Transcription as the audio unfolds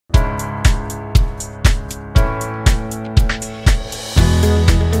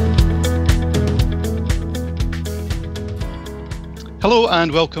Hello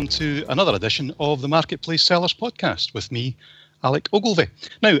and welcome to another edition of the Marketplace Sellers Podcast with me, Alec Ogilvie.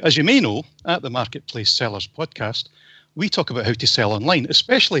 Now, as you may know, at the Marketplace Sellers Podcast, we talk about how to sell online,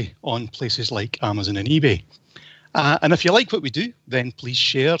 especially on places like Amazon and eBay. And if you like what we do, then please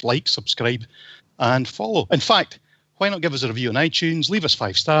share, like, subscribe, and follow. In fact, why not give us a review on iTunes, leave us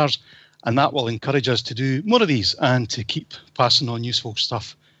 5 stars, and that will encourage us to do more of these and to keep passing on useful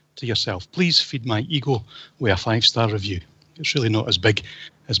stuff to yourself. Please feed my ego with a 5-star review. It's really not as big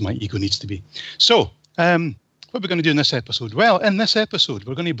as my ego needs to be. So, what are we going to do in this episode? Well, in this episode,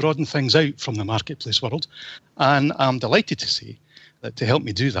 we're going to broaden things out from the marketplace world. And I'm delighted to say that to help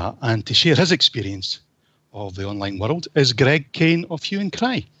me do that and to share his experience of the online world is Greg Kane of Hue and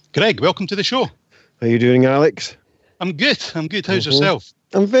Cry. Greg, welcome to the show. How are you doing, Alex? I'm good. How's yourself?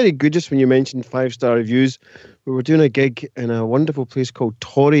 I'm very good. Just when you mentioned 5-star reviews, we were doing a gig in a wonderful place called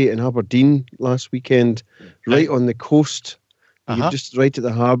Torry in Aberdeen last weekend, right on the coast. Just right at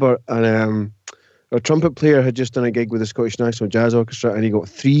the harbour, and our trumpet player had just done a gig with the Scottish National Jazz Orchestra, and he got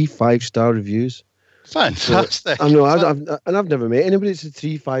 3 5-star reviews. Fantastic! So, I know, I've never met anybody that's had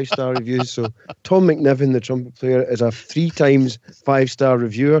 3 5-star reviews. So Tom McNiven, the trumpet player, is a 3 times 5-star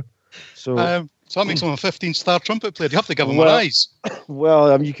reviewer. So that makes him a 15-star trumpet player. You have to give him a rise.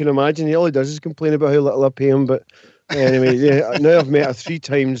 Well, you can imagine all he does is complain about how little I pay him. But anyway, yeah, now I've met a 3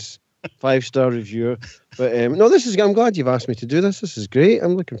 times 5-star reviewer. But no, I'm glad you've asked me to do this. This is great.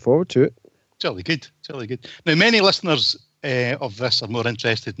 I'm looking forward to it. Jolly good. Now, many listeners of this are more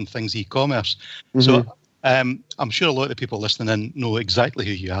interested in things e-commerce. Mm-hmm. So I'm sure a lot of the people listening in know exactly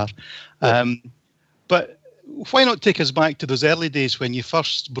who you are. But why not take us back to those early days when you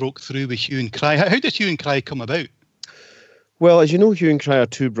first broke through with Hue and Cry? How did Hue and Cry come about? Well, as you know, Hue and Cry are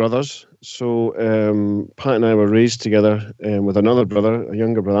 2 brothers. So Pat and I were raised together with another brother, a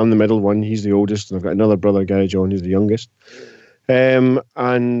younger brother. I'm the middle one. He's the oldest. And I've got another brother, Gary John, who's the youngest. And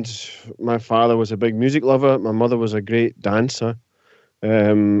my father was a big music lover. My mother was a great dancer.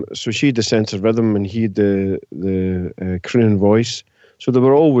 So she had the sense of rhythm and he had the crooning voice. So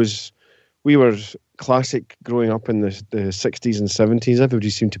we were classic growing up in the 60s and 70s. Everybody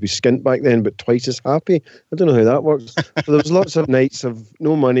seemed to be skint back then, but twice as happy. I don't know how that works. So there was lots of nights of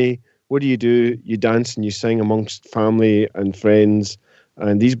no money. What do? You dance and you sing amongst family and friends.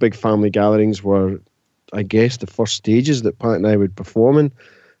 And these big family gatherings were, I guess, the first stages that Pat and I would perform in.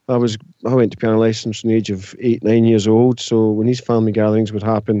 I went to piano lessons from the age of 8, 9 years old. So when these family gatherings would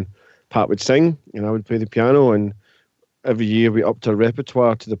happen, Pat would sing and I would play the piano. And every year we upped our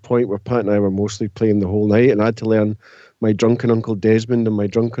repertoire to the point where Pat and I were mostly playing the whole night. And I had to learn my drunken Uncle Desmond and my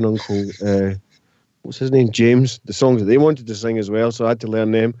drunken Uncle, what's his name, James, the songs that they wanted to sing as well. So I had to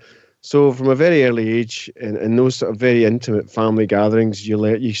learn them. So from a very early age, in those sort of very intimate family gatherings,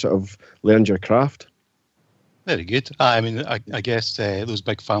 you sort of learned your craft. Very good. I mean, I guess those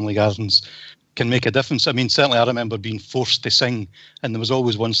big family gatherings can make a difference. I mean, certainly I remember being forced to sing, and there was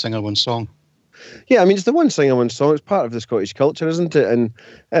always one singer, one song. Yeah, I mean, it's the one singer, one song. It's part of the Scottish culture, isn't it? And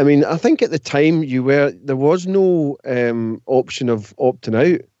I mean, I think at the time there was no option of opting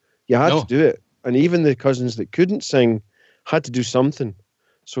out. You had to do it, and even the cousins that couldn't sing had to do something.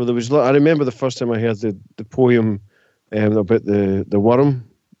 So there was. I remember the first time I heard the poem about the worm,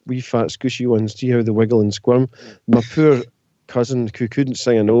 wee fat squishy one. See how they wiggle and squirm. My poor cousin who couldn't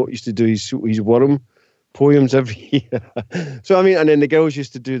sing a note used to do his worm poems every year. So I mean, and then the girls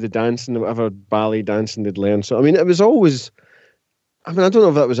used to do the dancing, whatever ballet dancing they'd learn. So I mean, it was always. I mean, I don't know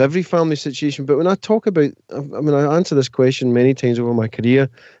if that was every family situation, but when I talk about, I answer this question many times over my career.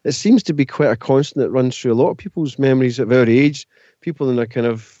 It seems to be quite a constant that runs through a lot of people's memories of our age. People in their kind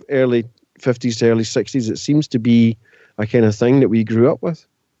of early 50s to early 60s, it seems to be a kind of thing that we grew up with.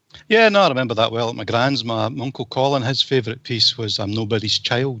 Yeah, no, I remember that well at my grand's. My Uncle Colin, his favourite piece was I'm Nobody's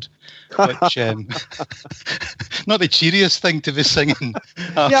Child, which not the cheeriest thing to be singing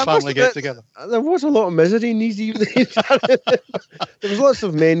at a family get-together. There was a lot of misery in these evenings. There was lots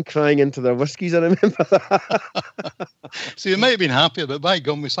of men crying into their whiskies, I remember that. So you might have been happier, but by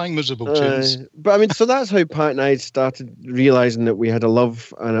gum, we sang miserable tunes. But I mean, so that's how Pat and I started realising that we had a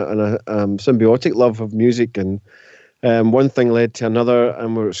love and a symbiotic love of music, and one thing led to another,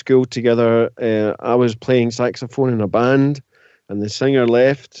 and we were at school together. I was playing saxophone in a band, and the singer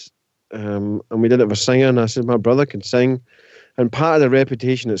left, and we didn't have a singer, and I said, my brother can sing. And part of the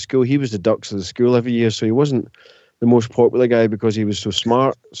reputation at school, he was the dux of the school every year, so he wasn't the most popular guy because he was so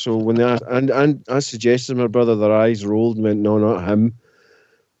smart. So when they asked, and I suggested to my brother, their eyes rolled and went, no, not him.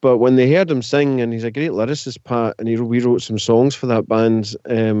 But when they heard him sing, and he's a great lyricist, Pat, and we wrote some songs for that band,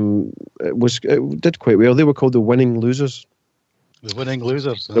 it did quite well. They were called The Winning Losers. The Winning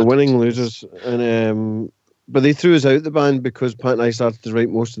Losers. The Winning Losers. And but they threw us out the band because Pat and I started to write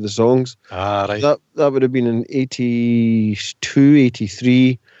most of the songs. Ah, right. That would have been in 82,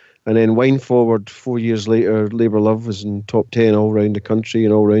 83. And then wind forward 4 years later, Labour Love was in top 10 all around the country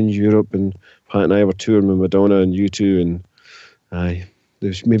and all around Europe. And Pat and I were touring with Madonna and U2. And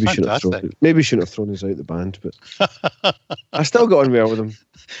maybe shouldn't have thrown us out the band, but I still got on well with them.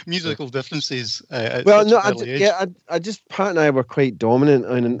 Musical differences. I just Pat and I were quite dominant,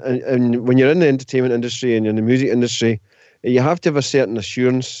 and when you're in the entertainment industry and you're in the music industry, you have to have a certain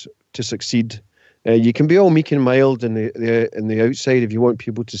assurance to succeed. You can be all meek and mild in the outside if you want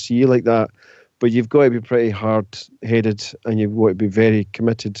people to see you like that, but you've got to be pretty hard-headed and you've got to be very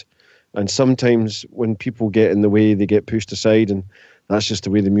committed. And sometimes when people get in the way, they get pushed aside, and that's just the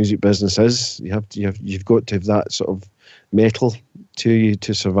way the music business is. You've got to have that sort of metal to you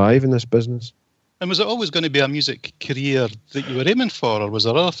to survive in this business. And was it always going to be a music career that you were aiming for, or was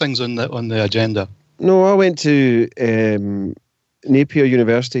there other things on the agenda? No, I went to Napier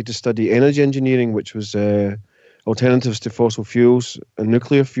University to study energy engineering, which was alternatives to fossil fuels and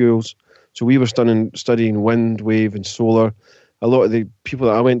nuclear fuels. So we were studying wind, wave and solar. A lot of the people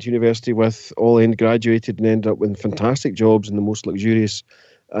that I went to university with all graduated and ended up with fantastic jobs in the most luxurious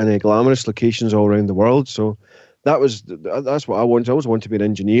and glamorous locations all around the world. So that's what I wanted. I always wanted to be an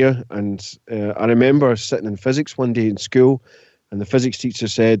engineer. And I remember sitting in physics one day in school, and the physics teacher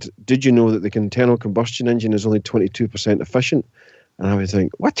said, "Did you know that the internal combustion engine is only 22% efficient?" And I would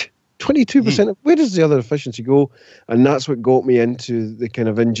think, what? 22%? Where does the other efficiency go? And that's what got me into the kind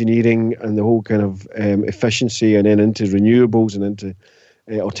of engineering and the whole kind of efficiency, and then into renewables and into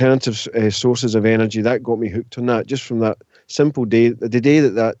alternative sources of energy. That got me hooked on that just from that simple day. The day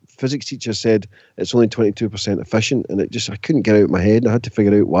that physics teacher said it's only 22% efficient, and I couldn't get it out of my head. I had to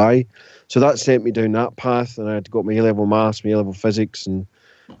figure out why. So that sent me down that path, and I had got my A-level maths, my A-level physics, and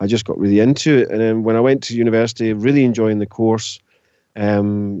I just got really into it. And then when I went to university, really enjoying the course,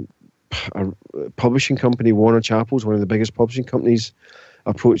 a publishing company, Warner Chappell's, one of the biggest publishing companies,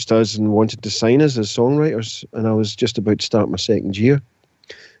 approached us and wanted to sign us as songwriters. And I was just about to start my second year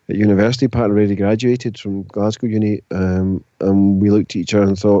at university. Pat had already graduated from Glasgow Uni, and we looked at each other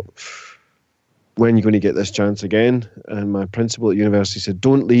and thought, when are you going to get this chance again? And my principal at university said,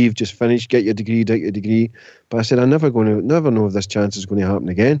 don't leave, just finish, get your degree. But I said, I never know if this chance is going to happen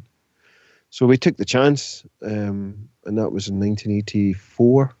again. So we took the chance, and that was in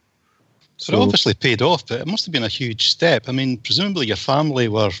 1984. So it obviously paid off, but it must have been a huge step. I mean, presumably your family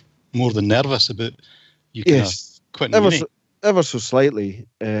were more than nervous about you quitting uni. Ever so slightly.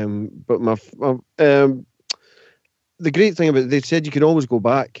 But the great thing about it, they said you can always go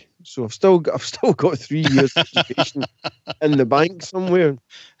back. So I've still got 3 years of education in the bank somewhere.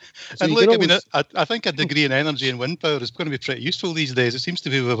 So and look, I think a degree in energy and wind power is going to be pretty useful these days. It seems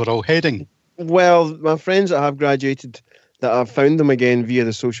to be where we're all heading. Well, my friends that have graduated, that I've found them again via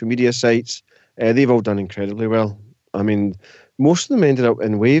the social media sites, they've all done incredibly well. I mean, most of them ended up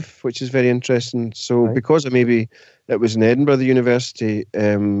in WAVE, which is very interesting. So because it was in Edinburgh, the university,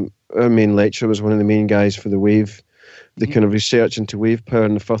 our main lecturer was one of the main guys for the WAVE, the kind of research into wave power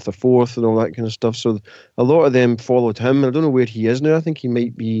and the Firth of Forth and all that kind of stuff. So a lot of them followed him. I don't know where he is now. I think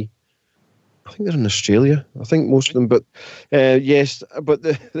they're in Australia. I think most of them. But yes, but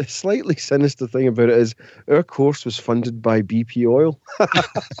the slightly sinister thing about it is our course was funded by BP Oil.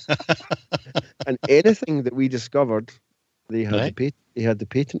 And anything that we discovered, they had the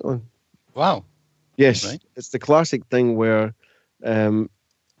patent on. Wow. Yes, It's the classic thing where there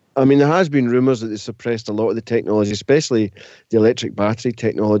has been rumours that they suppressed a lot of the technology, especially the electric battery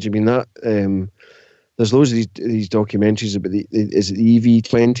technology. I mean, that there's loads of these documentaries about the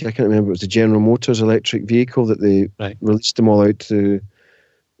EV20? I can't remember. It was the General Motors electric vehicle that they released them all out to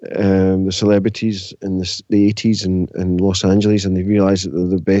the celebrities in the 80s in Los Angeles, and they realised that they're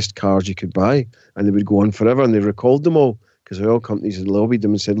the best cars you could buy, and they would go on forever, and they recalled them all because the oil companies had lobbied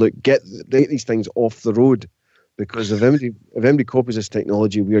them and said, look, get these things off the road. Because if anybody copies this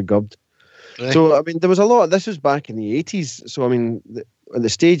technology, we're gubbed. Right. So, I mean, there was a lot. This was back in the 80s. So, I mean, at the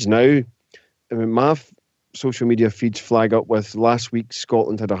stage now, my social media feeds flag up with last week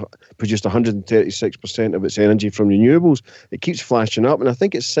Scotland had produced 136% of its energy from renewables. It keeps flashing up, and I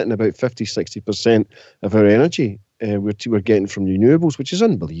think it's sitting about 50-60% of our energy we're getting from renewables, which is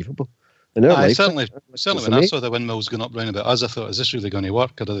unbelievable. Certainly when I saw the windmills going up round about us, I thought, is this really going to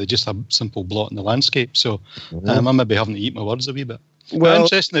work, or are they just a simple blot in the landscape? So I'm maybe having to eat my words a wee bit. Well,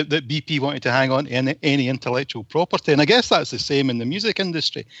 interesting that BP wanted to hang on to any intellectual property, and I guess that's the same in the music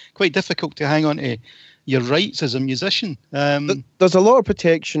industry. Quite difficult to hang on to your rights as a musician. There's a lot of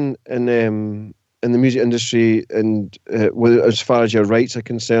protection in in the music industry, and as far as your rights are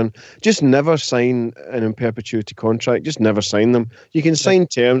concerned, just never sign an in perpetuity contract. Just never sign them. You can sign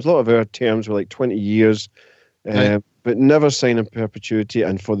terms. A lot of our terms were like 20 years, but never sign in perpetuity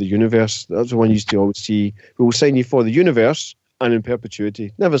and for the universe. That's the one you used to always see. We will sign you for the universe and in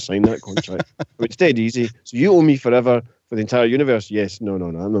perpetuity. Never sign that contract. It's dead easy. So you owe me forever for the entire universe. Yes, no,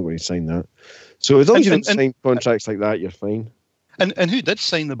 I'm not going to sign that. So as long as you don't sign contracts like that, you're fine. And who did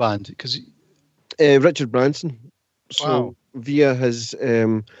sign the band? Because Richard Branson. So via his,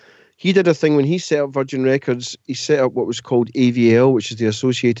 he did a thing when he set up Virgin Records. He set up what was called AVL, which is the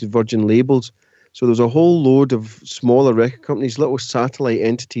Associated Virgin Labels. So there was a whole load of smaller record companies, little satellite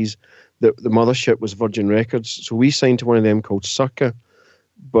entities. That the mothership was Virgin Records. So we signed to one of them called Circa,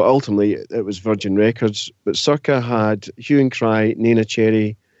 but ultimately it was Virgin Records. But Circa had Hue and Cry, Nena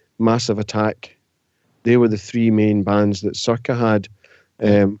Cherry, Massive Attack. They were the three main bands that Circa had.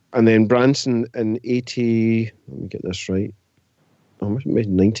 And then Branson in 80, let me get this right,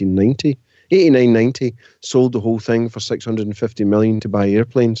 1990, 89, 90, sold the whole thing for $650 million to buy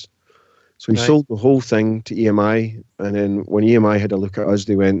airplanes. So he sold the whole thing to EMI, and then when EMI had a look at us,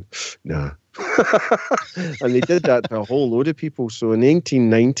 they went, nah. And they did that to a whole load of people. So in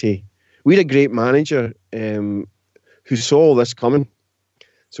 1990, we had a great manager who saw all this coming.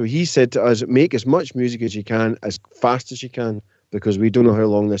 So he said to us, make as much music as you can, as fast as you can, because we don't know how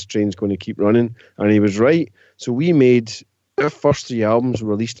long this train's going to keep running. And he was right. So we made, our first 3 albums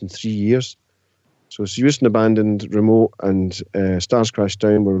were released in 3 years. So Seduced and Abandoned, Remote, and Stars Crash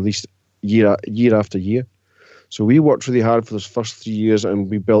Down were released year after year. So we worked really hard for those first 3 years, and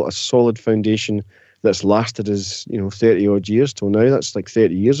we built a solid foundation that's lasted us, 30 odd years till now. That's like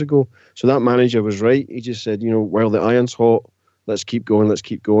 30 years ago. So that manager was right. He just said, while the iron's hot, let's keep going.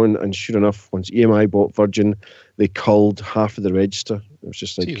 And sure enough, once EMI bought Virgin, they culled half of the register. It was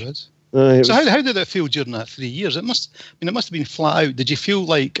just like... So how did it feel during that 3 years? It must have been flat out. Did you feel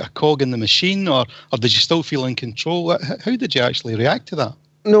like a cog in the machine, or did you still feel in control? How did you actually react to that?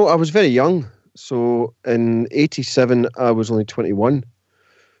 No, I was very young. So in 87, I was only 21.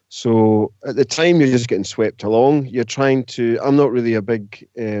 So at the time, you're just getting swept along. You're trying to... I'm not really a big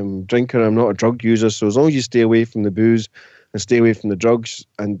drinker. I'm not a drug user. So as long as you stay away from the booze and stay away from the drugs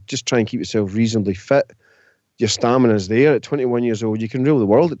and just try and keep yourself reasonably fit, your stamina's there. At 21 years old, you can rule the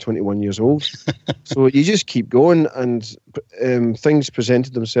world at 21 years old. So you just keep going, and things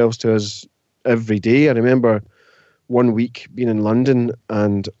presented themselves to us every day. I remember one week being in London,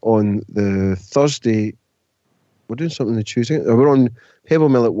 and on the Thursday, we're doing something on the Tuesday. We're on Pebble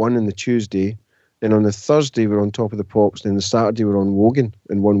Mill at 1 on the Tuesday, and on the Thursday we're on Top of the Pops, and then the Saturday we're on Wogan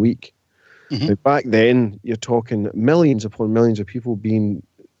in 1 week. Mm-hmm. Now, back then, you're talking millions upon millions of people being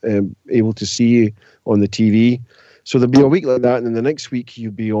able to see you on the TV. So there'd be a week like that, and then the next week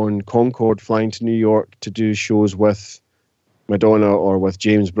you'd be on Concorde flying to New York to do shows with Madonna or with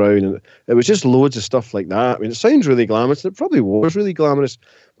James Brown, and it was just loads of stuff like that. I mean, it sounds really glamorous, and it probably was really glamorous,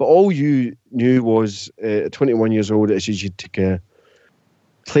 but all you knew was at 21 years old, it's just you to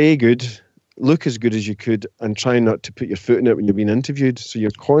play good, look as good as you could, and try not to put your foot in it when you're being interviewed. So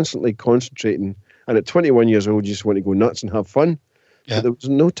you're constantly concentrating, and at 21 years old, you just want to go nuts and have fun. Yeah. But there was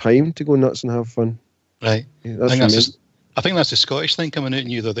no time to go nuts and have fun. Right. Yeah, I think that's the Scottish thing coming out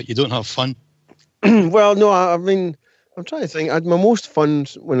in you, though, that you don't have fun. Well, no, I mean, I'm trying to think. I had my most fun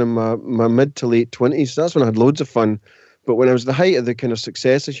when I'm my mid to late 20s. That's when I had loads of fun. But when I was the height of the kind of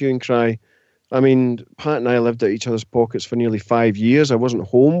success of Hue and Cry, I mean, Pat and I lived at each other's pockets for nearly 5 years. I wasn't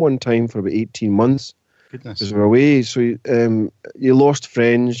home one time for about 18 months. Goodness. Because we were away. So you lost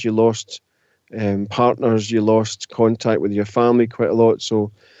friends, you lost partners, you lost contact with your family quite a lot.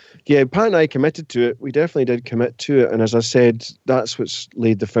 So, yeah, Pat and I committed to it. We definitely did commit to it. And as I said, that's what's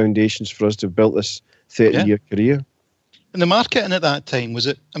laid the foundations for us to have built this 30-year career. And the marketing at that time, was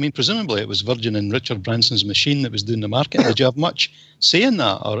it, I mean, presumably it was Virgin and Richard Branson's machine that was doing the marketing. Did you have much say in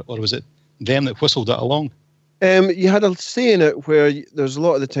that, or was it them that whistled it along? You had a say in it where there's a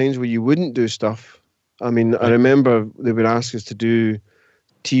lot of the times where you wouldn't do stuff. I mean, I remember they would ask us to do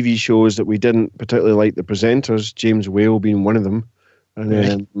TV shows that we didn't particularly like the presenters, James Whale being one of them.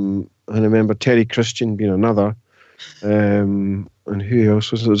 And I remember Terry Christian being another. And who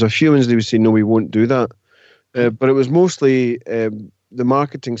else was there? There was a few ones they would say, no, we won't do that. But it was mostly the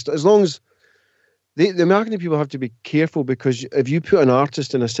marketing stuff. As long as the marketing people have to be careful, because if you put an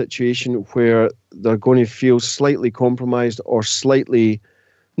artist in a situation where they're going to feel slightly compromised or slightly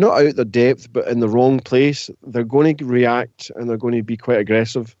not out their depth, but in the wrong place, they're going to react and they're going to be quite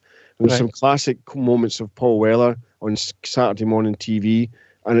aggressive. And there's some classic moments of Paul Weller on Saturday morning TV,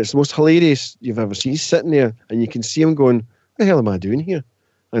 and it's the most hilarious you've ever seen. He's sitting there and you can see him going, what the hell am I doing here?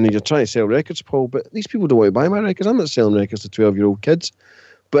 And you're trying to sell records, Paul, but these people don't want to buy my records. I'm not selling records to 12-year-old kids.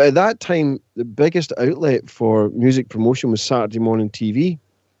 But at that time, the biggest outlet for music promotion was Saturday morning TV.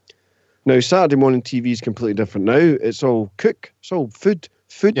 Now, Saturday morning TV is completely different now. It's all it's all food.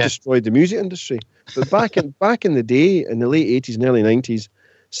 Food destroyed the music industry. But back in the day, in the late 80s and early 90s,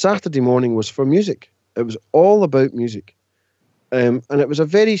 Saturday morning was for music. It was all about music. And it was a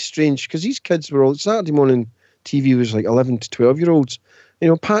very strange, because these kids were all, Saturday morning TV was like 11 to 12-year-olds. You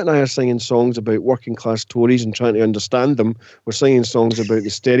know, Pat and I are singing songs about working class Tories and trying to understand them. We're singing songs about the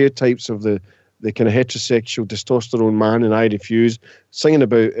stereotypes of the kind of heterosexual testosterone man, and I refuse. Singing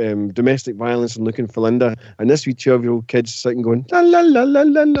about domestic violence and looking for Linda. And this wee 12-year-old kid's sitting going, la la la la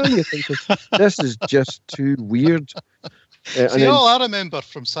la la. You're thinking, this is just too weird. See, all I remember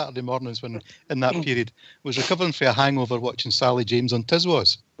from Saturday mornings when in that period was recovering from a hangover watching Sally James on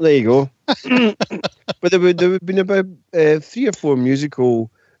Tiswas. There you go. But there would have been about 3 or 4 musical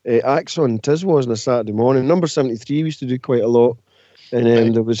acts on Tiswas on a Saturday morning. Number 73 we used to do quite a lot. And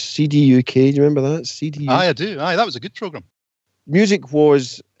then there was CD UK. Do you remember that? CD UK. Aye, I do. Aye, that was a good programme. Music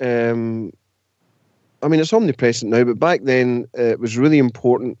was, I mean, it's omnipresent now, but back then it was really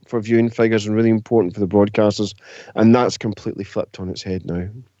important for viewing figures and really important for the broadcasters, and that's completely flipped on its head now.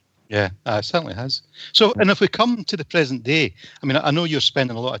 Yeah, it certainly has. So, and if we come to the present day, I mean, I know you're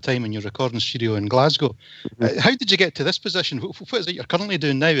spending a lot of time in your recording studio in Glasgow. Mm-hmm. How did you get to this position? What is it you're currently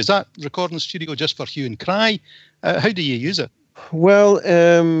doing now? Is that recording studio just for hue and cry? How do you use it? Well,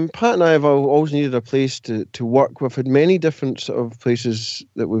 Pat and I have always needed a place to work. We've had many different sort of places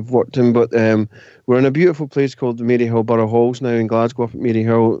that we've worked in, but we're in a beautiful place called the Maryhill Borough Halls now in Glasgow, up at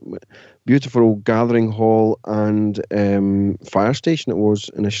Maryhill. Beautiful old gathering hall and fire station it was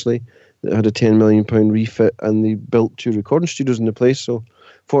initially. It had a £10 million refit, and they built 2 recording studios in the place. So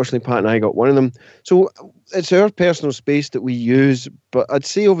fortunately, Pat and I got one of them. So it's our personal space that we use, but I'd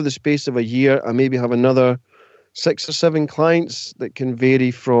say over the space of a year, I maybe have another 6 or 7 clients that can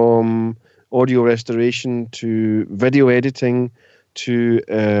vary from audio restoration to video editing to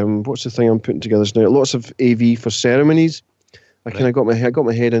what's the thing I'm putting together now? Lots of AV for ceremonies. I kind of got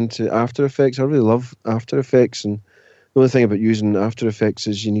my head into After Effects. I really love After Effects, and the only thing about using After Effects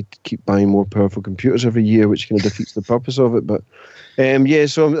is you need to keep buying more powerful computers every year, which kind of defeats the purpose of it. But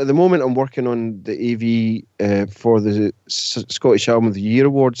so at the moment I'm working on the AV for the Scottish Album of the Year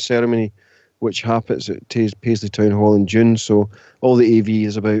Awards ceremony, which happens at Paisley Town Hall in June. So all the AV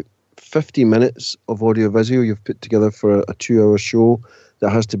is about 50 minutes of audio-visual you've put together for a 2-hour show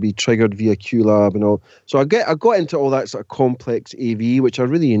that has to be triggered via QLab and all. So I got into all that sort of complex AV, which I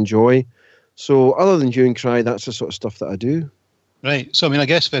really enjoy. So other than Hue and Cry, that's the sort of stuff that I do. Right. So, I mean, I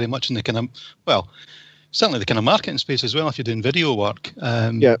guess very much in the kind of, well, certainly the kind of marketing space as well, if you're doing video work.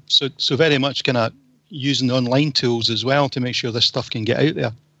 Yeah. So very much kind of using the online tools as well to make sure this stuff can get out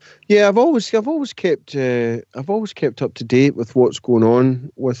there. Yeah, I've always kept up to date with what's going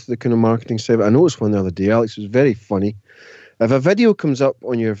on with the kind of marketing side. I noticed one the other day, Alex. It was very funny. If a video comes up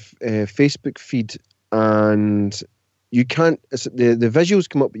on your Facebook feed and you can't, the visuals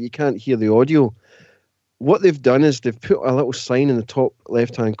come up, but you can't hear the audio. What they've done is they've put a little sign in the top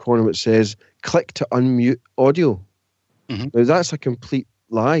left-hand corner which says "click to unmute audio." Mm-hmm. Now that's a complete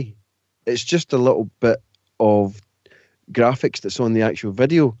lie. It's just a little bit of graphics that's on the actual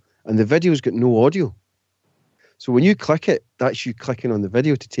video, and the video's got no audio. So when you click it, that's you clicking on the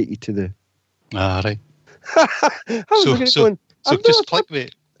video to take you to the. Right. So just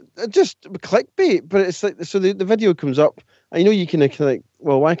clickbait. Just clickbait, but it's like, so the video comes up, and you know you can like,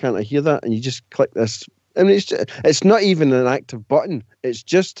 well, why can't I hear that? And you just click this. I mean, it's not even an active button. It's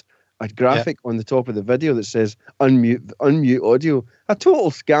just a graphic on the top of the video that says unmute audio. A total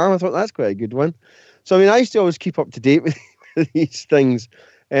scam. I thought that's quite a good one. So I mean, I used to always keep up to date with these things.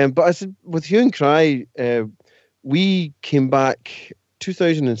 But I said with Hue and Cry, we came back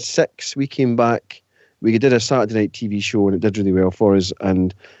 2006. We came back. We did a Saturday night TV show, and it did really well for us.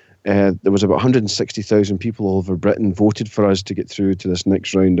 And there was about 160,000 people all over Britain voted for us to get through to this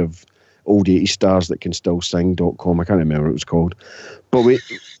next round of Old 80 Stars That Can Still Sing.com. I can't remember what it was called. But we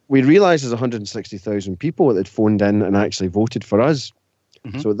realised there's 160,000 people that had phoned in and actually voted for us.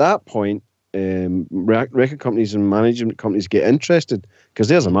 Mm-hmm. So at that point, record companies and management companies get interested because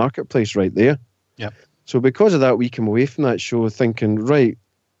there's a marketplace right there. Yeah. So because of that, we came away from that show thinking, right,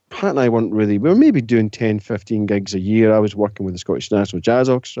 Pat and I we were maybe doing 10, 15 gigs a year. I was working with the Scottish National Jazz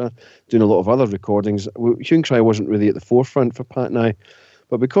Orchestra, doing a lot of other recordings. Hue and Cry wasn't really at the forefront for Pat and I.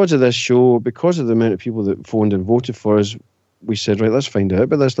 But because of this show, because of the amount of people that phoned and voted for us, we said, right, let's find out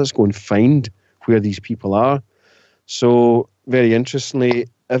about this. Let's go and find where these people are. So very interestingly,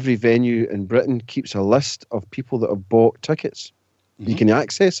 every venue in Britain keeps a list of people that have bought tickets. You can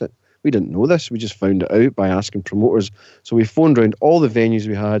access it. We didn't know this. We just found it out by asking promoters. So we phoned around all the venues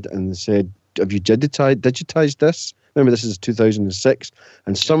we had and said, have you digitized this? Remember, this is 2006.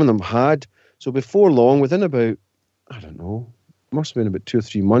 And some of them had. So before long, within about, I don't know, must have been about 2 or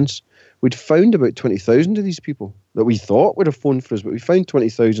 3 months, we'd found about 20,000 of these people that we thought would have phoned for us, but we found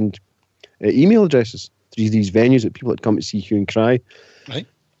 20,000 email addresses through these venues that people had come to see Hue and Cry. Right.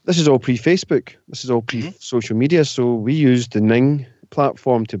 This is all pre-Facebook. This is all pre-social media. So we used the Ning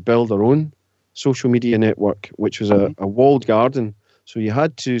platform to build our own social media network, which was a walled garden. So you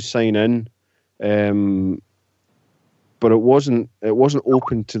had to sign in, but it wasn't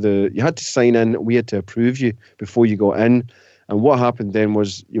open to the. You had to sign in. We had to approve you before you got in. And what happened then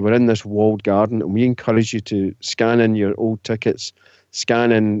was you were in this walled garden, and we encouraged you to scan in your old tickets,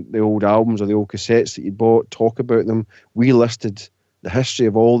 scan in the old albums or the old cassettes that you'd bought, talk about them. We listed the history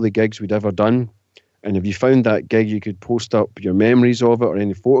of all the gigs we'd ever done. And if you found that gig, you could post up your memories of it or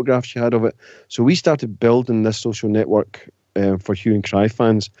any photographs you had of it. So we started building this social network for Hue and Cry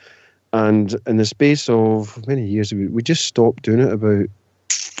fans. And in the space of many years, we just stopped doing it about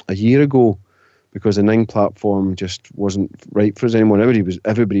a year ago because the Ning platform just wasn't right for us anymore.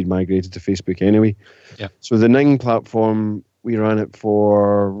 Everybody had migrated to Facebook anyway. Yeah. So the Ning platform, we ran it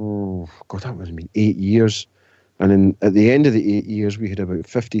for, that would have been 8 years. And at the end of the 8 years, we had about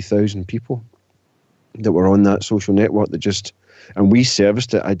 50,000 people that were on that social network and we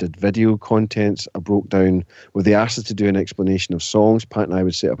serviced it. I did video contents. I broke down, they asked us to do an explanation of songs. Pat and I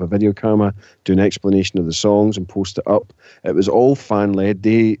would set up a video camera, do an explanation of the songs and post it up. It was all fan-led.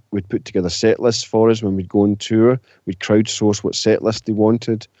 They would put together set lists for us when we'd go on tour. We'd crowdsource what set list they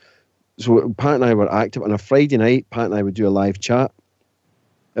wanted. So Pat and I were active. On a Friday night, Pat and I would do a live chat.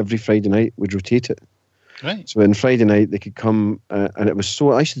 Every Friday night, we'd rotate it. Right. So on Friday night, they could come, and it was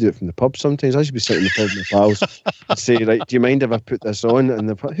so. I used to do it from the pub sometimes. I used to be sitting in the pub with my pals and say, "Right, do you mind if I put this on?" And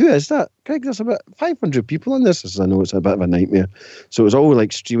the pub, who is that? Craig, there's about 500 people on this. I know it's a bit of a nightmare. So it was all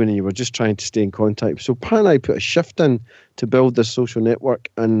like streaming, and you were just trying to stay in contact. So Pat and I put a shift in to build this social network,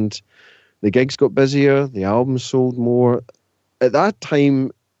 and the gigs got busier. The albums sold more. At that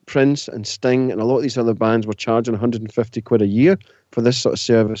time, Prince and Sting and a lot of these other bands were charging 150 quid a year for this sort of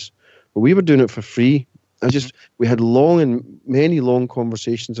service, but we were doing it for free. We had many long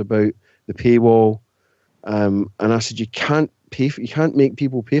conversations about the paywall, and I said, you can't make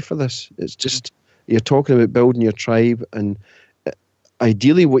people pay for this. It's just, you're talking about building your tribe, and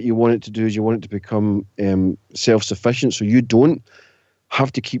ideally what you want it to do is you want it to become self-sufficient, so you don't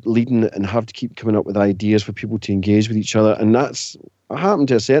have to keep leading it and have to keep coming up with ideas for people to engage with each other. And that's happened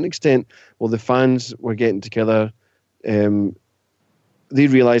to a certain extent. Well, the fans were getting together. They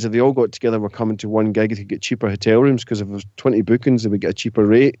realised if they all got together, were coming to one gig, they could get cheaper hotel rooms, because if there was 20 bookings, they would get a cheaper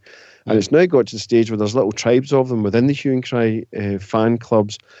rate. And it's now got to the stage where there's little tribes of them within the Hue and Cry fan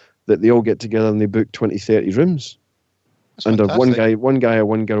clubs that they all get together and they book 20, 30 rooms. That's and fantastic. one guy or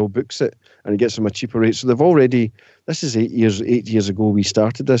one girl books it and it gets them a cheaper rate. So they've already, this is 8 years ago we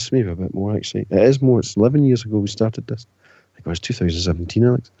started this, maybe a bit more actually. It is more, it's 11 years ago we started this. I think it was 2017,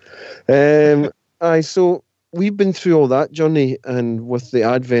 Alex. So we've been through all that journey, and with the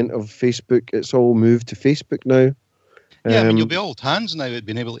advent of Facebook, it's all moved to Facebook now. Yeah, I mean, you'll be old hands now at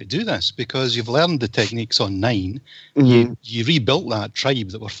being able to do this, because you've learned the techniques on Nine. Mm-hmm. You rebuilt that tribe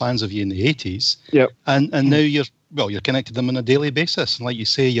that were fans of you in the 80s. Yep. And now you're connected to them on a daily basis. And like you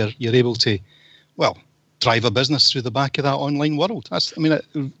say, you're able to, drive a business through the back of that online world. That's,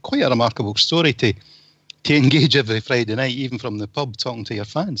 quite a remarkable story to engage every Friday night, even from the pub, talking to your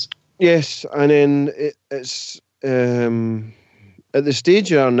fans. Yes, and then it's at the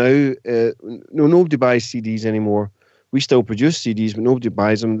stage you are now, nobody buys CDs anymore. We still produce CDs, but nobody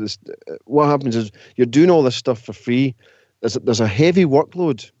buys them. What happens is you're doing all this stuff for free. There's a heavy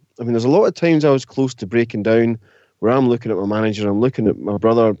workload. There's a lot of times I was close to breaking down, where I'm looking at my manager, I'm looking at my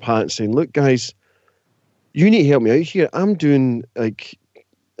brother Pat, saying, "Look, guys, you need to help me out here. I'm doing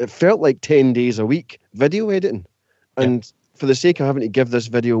it felt like 10 days a week video editing, and for the sake of having to give this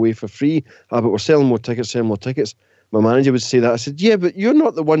video away for free, but we're selling more tickets. My manager would say that. I said, yeah, but you're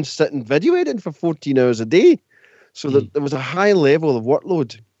not the one sitting video editing for 14 hours a day. So there was a high level of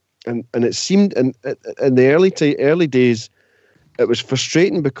workload, and it seemed in the early days, it was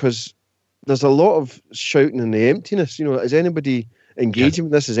frustrating because there's a lot of shouting in the emptiness. Is anybody engaging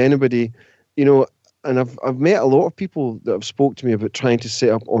with this? Is anybody, And I've met a lot of people that have spoke to me about trying to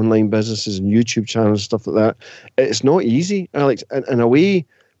set up online businesses and YouTube channels and stuff like that. It's not easy, Alex. And in a way,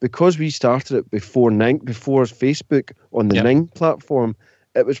 because we started it before Facebook on the Ning platform,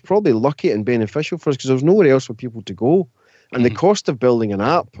 it was probably lucky and beneficial for us because there was nowhere else for people to go. And the cost of building an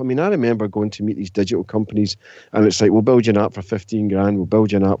app, I mean, I remember going to meet these digital companies and it's like, we'll build you an app for 15 grand, we'll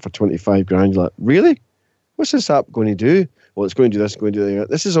build you an app for 25 grand. You're like, really? What's this app going to do? Well, it's going to do this, going to do that.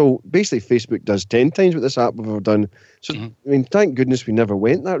 This is all, basically Facebook does 10 times what this app we've ever done. So, I mean, thank goodness we never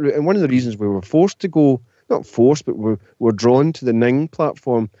went that route. And one of the reasons we were forced to go, not forced, but we're drawn to the Ning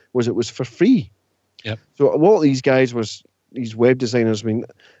platform was it was for free. Yep. So a lot of these guys was, these web designers, I mean,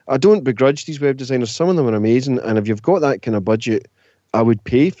 I don't begrudge these web designers. Some of them are amazing. And if you've got that kind of budget, I would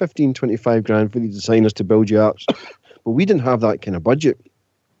pay 15, 25 grand for the designers to build you apps. But we didn't have that kind of budget.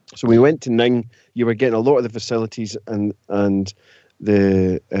 So we went to Ning. You were getting a lot of the facilities and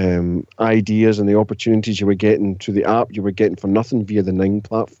the ideas and the opportunities you were getting through the app, you were getting for nothing via the Ning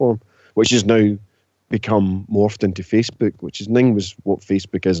platform, which has now become morphed into Facebook, which is Ning was what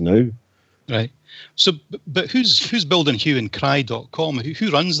Facebook is now. Right. So, but who's building hueandcry.com?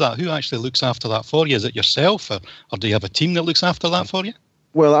 Who runs that? Who actually looks after that for you? Is it yourself, or do you have a team that looks after that for you?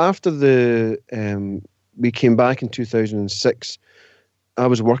 Well, after we came back in 2006, I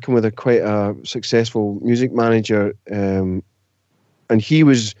was working with quite a successful music manager, and he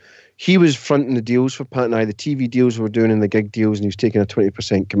was fronting the deals for Pat and I, the TV deals we were doing and the gig deals, and he was taking a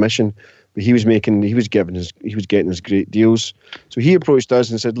 20% commission. But he was getting his great deals. So he approached us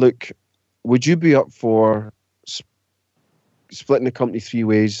and said, "Look, would you be up for splitting the company three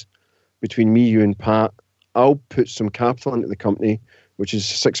ways between me, you, and Pat? I'll put some capital into the company, which is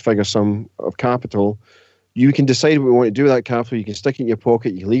a six-figure sum of capital. You can decide what we want to do with that capital. You can stick it in your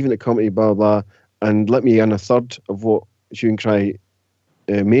pocket. You can leave it in the company, blah, blah, and let me earn a third of what Hue and Cry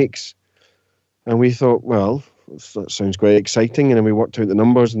makes." And we thought, well, that sounds quite exciting. And then we worked out the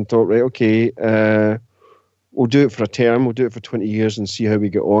numbers and thought, right, okay, we'll do it for a term. We'll do it for 20 years and see how we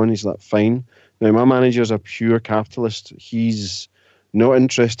get on. He's like, fine. Now, my manager's a pure capitalist. He's not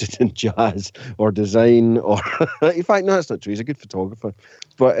interested in jazz or design or... In fact, no, that's not true. He's a good photographer.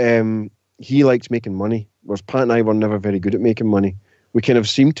 But he likes making money, whereas Pat and I were never very good at making money. We kind of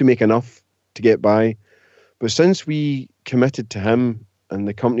seemed to make enough to get by. But since we committed to him and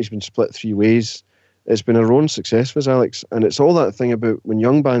the company's been split three ways, it's been a roaring success for us, Alex. And it's all that thing about when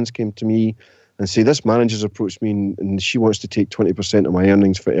young bands came to me and say, this manager's approached me and she wants to take 20% of my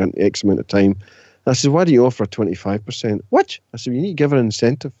earnings for X amount of time. I said, why do you offer 25%? What? I said, you need to give her an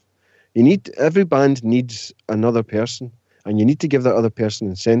incentive. Every band needs another person, and you need to give that other person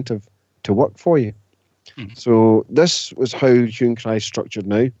incentive to work for you. Mm-hmm. So this was how Hue and Cry is structured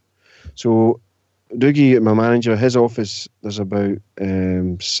now. So Doogie, my manager, his office, there's about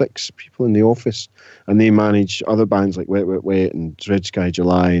 6 people in the office, and they manage other bands like Wet Wet Wet and Red Sky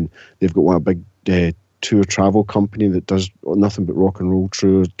July, and they've got one big tour travel company that does nothing but rock and roll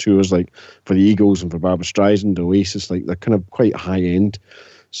tours like for the Eagles and for Barbra Streisand, Oasis, like they're kind of quite high end.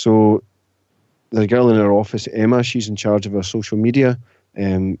 So the girl in our office, Emma, she's in charge of our social media.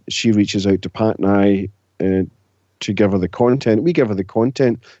 She reaches out to Pat and I to give her the content. We give her the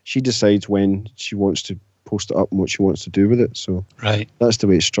content. She decides when she wants to post it up and what she wants to do with it. So right, that's the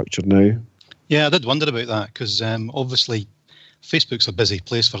way it's structured now. Yeah, I did wonder about that because obviously Facebook's a busy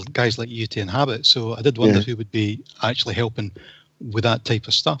place for guys like you to inhabit. So I did wonder who would be actually helping with that type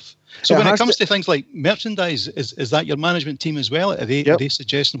of stuff. So when it comes to things like merchandise, is that your management team as well? Are they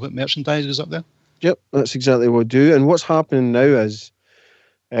suggesting what merchandise is up there? Yep, that's exactly what we do. And what's happening now is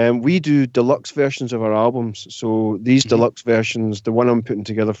we do deluxe versions of our albums. So these deluxe versions, the one I'm putting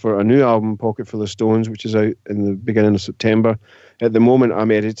together for a new album, Pocket Full of Stones, which is out in the beginning of September. At the moment,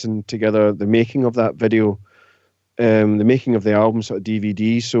 I'm editing together the making of that video, the making of the album sort of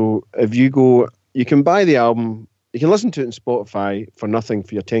DVD. So if you go, you can buy the album, you can listen to it in Spotify for nothing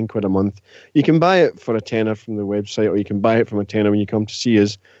for your 10 quid a month. You can buy it for a tenner from the website, or you can buy it from a tenner when you come to see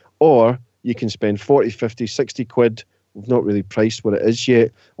us, or you can spend 40, 50, 60 quid. We've not really priced what it is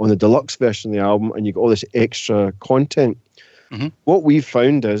yet on the deluxe version of the album, and you got all this extra content. Mm-hmm. What we've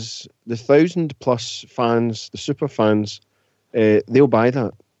found is the 1,000+ fans, the super fans, they'll buy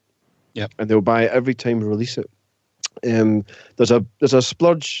that. Yep. And they'll buy it every time we release it. There's a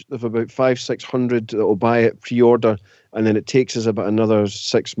splurge of about 500-600 that will buy it pre-order, and then it takes us about another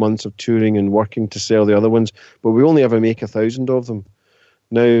 6 months of touring and working to sell the other ones. But we only ever make 1,000 of them.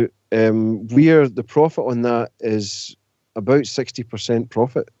 Now, the profit on that is about 60%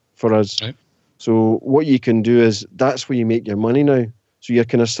 profit for us. Right. So what you can do is that's where you make your money now. So you're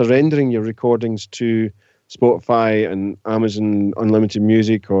kind of surrendering your recordings to Spotify and Amazon Unlimited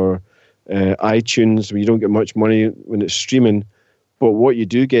Music or iTunes, where you don't get much money when it's streaming. But what you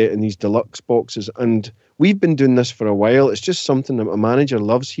do get in these deluxe boxes, and we've been doing this for a while, it's just something that a manager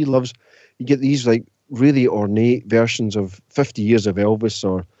loves. You get these like really ornate versions of 50 years of Elvis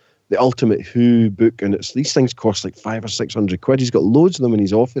or the Ultimate Who book, and these things cost like £500 or £600. He's got loads of them in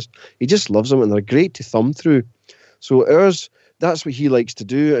his office. He just loves them, and they're great to thumb through. So that's what he likes to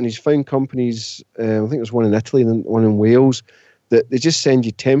do, and he's found companies. I think there's one in Italy and one in Wales that they just send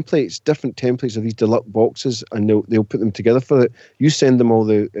you templates, different templates of these deluxe boxes, and they'll put them together for it. You send them all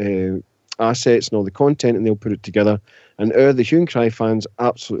the assets and all the content, and they'll put it together. And the Hue and Cry fans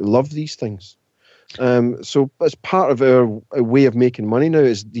absolutely love these things. So as part of our way of making money now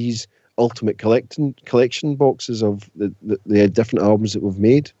is these ultimate collection boxes of the different albums that we've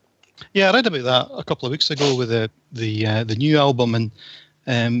made. Yeah, I read about that a couple of weeks ago with the new album, and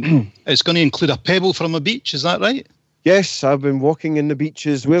it's going to include a pebble from a beach. Is that right? Yes, I've been walking in the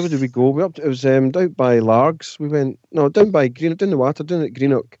beaches. Where did we go? It was down by Largs. We went down by down the water, down at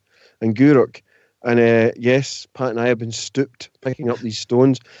Greenock and Gourock. And yes, Pat and I have been stooped picking up these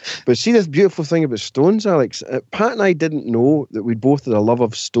stones. But see, this beautiful thing about stones, Alex. Pat and I didn't know that we both had a love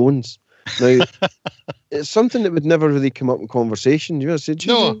of stones. Now, it's something that would never really come up in conversation. You ever say,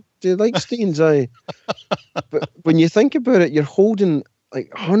 do you like stones? But when you think about it, you're holding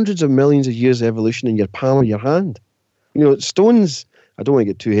like hundreds of millions of years of evolution in your palm of your hand. You know, stones, I don't want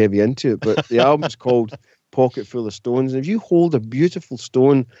to get too heavy into it, but the album's called Pocket Full of Stones. And if you hold a beautiful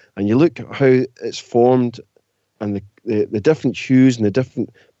stone and you look at how it's formed and the different hues and the different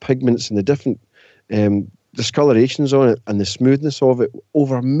pigments and the different discolorations on it and the smoothness of it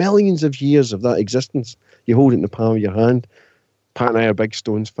over millions of years of that existence, you hold it in the palm of your hand. Pat and I are big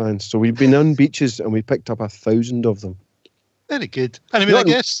Stones fans. So we've been on beaches and we picked up 1,000 of them. Very good. And I mean,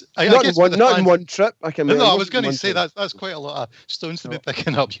 not in one trip. I was going to say that's quite a lot of stones to be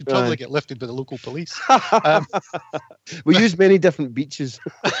picking up. You'd probably get lifted by the local police. We use many different beaches.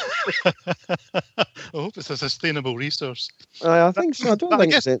 I hope it's a sustainable resource. I think so. I don't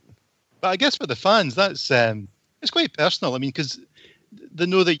think it's it. But I guess for the fans, that's it's quite personal. I mean, because they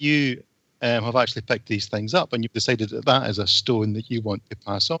know that you have actually picked these things up, and you've decided that is a stone that you want to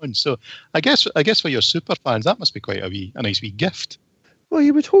pass on. So I guess for your super fans, that must be quite a nice wee gift. Well,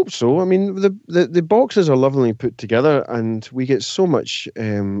 you would hope so. I mean, the boxes are lovingly put together, and we get so much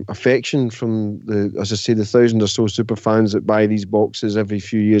affection from the 1,000 or so super fans that buy these boxes every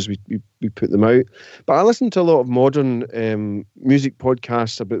few years. We put them out. But I listen to a lot of modern music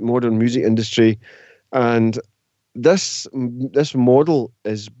podcasts about modern music industry, and this model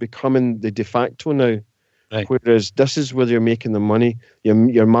is becoming the de facto now. Right. Whereas this is where you're making the money.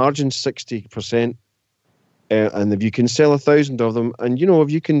 Your margin's 60%. And if you can sell 1,000 of them, and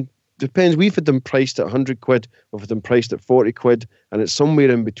if you can, depends. We've had them priced at £100, we've had them priced at £40, and it's somewhere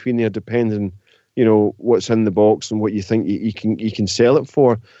in between there, depending, what's in the box and what you think you can sell it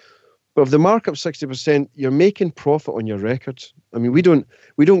for. But if the markup's 60%, you're making profit on your records. I mean, we don't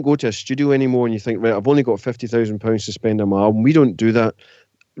go to a studio anymore and you think, right, I've only got £50,000 to spend on my album. We don't do that.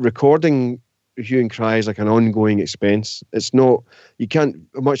 Recording Hue and Cry is like an ongoing expense. It's not, you can't,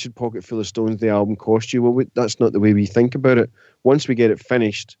 how much should Pocket Full of Stones the album cost you? Well, that's not the way we think about it. Once we get it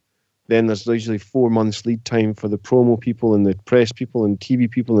finished, then there's usually 4 months lead time for the promo people and the press people and TV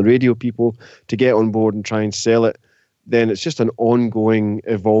people and radio people to get on board and try and sell it. Then it's just an ongoing,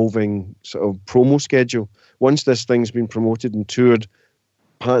 evolving sort of promo schedule. Once this thing's been promoted and toured,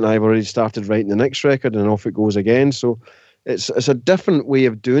 Pat and I have already started writing the next record, and off it goes again. So it's a different way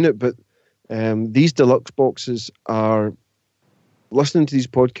of doing it, but these deluxe boxes are, listening to these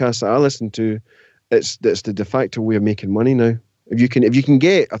podcasts that I listen to, it's the de facto way of making money now. If you can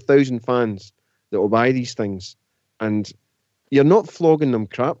get 1,000 fans that will buy these things, and you're not flogging them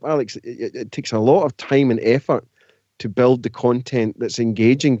crap, Alex. It takes a lot of time and effort to build the content that's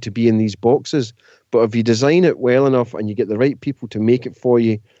engaging to be in these boxes. But if you design it well enough and you get the right people to make it for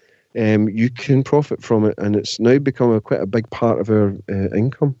you, you can profit from it, and it's now become quite a big part of our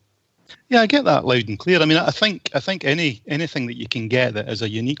income. Yeah, I get that loud and clear. I mean, I think anything that you can get that is a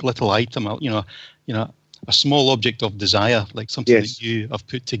unique little item, a small object of desire, like something that you have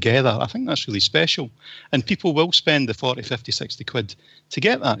put together, I think that's really special. And people will spend the 40, 50, 60 quid to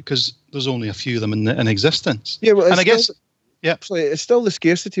get that because there's only a few of them in existence. Yeah, well, it's still the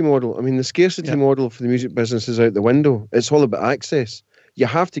scarcity model. I mean, the scarcity model for the music business is out the window. It's all about access. You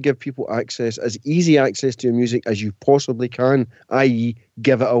have to give people access, as easy access to your music as you possibly can, i.e.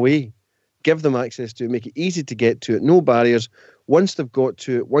 give it away. Give them access to it, make it easy to get to it, no barriers. Once they've got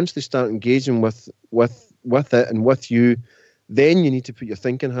to it, once they start engaging with it and with you, then you need to put your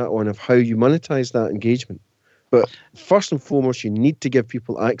thinking hat on of how you monetize that engagement. But first and foremost, you need to give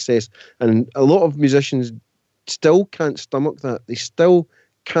people access. And a lot of musicians still can't stomach that. They still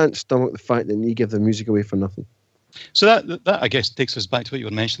can't stomach the fact that they give their music away for nothing. So that I guess takes us back to what you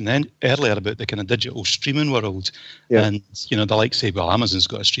were mentioning then earlier about the kind of digital streaming world, and the like. Say, well, Amazon's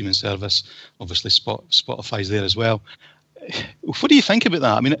got a streaming service, obviously Spotify's there as well. What do you think about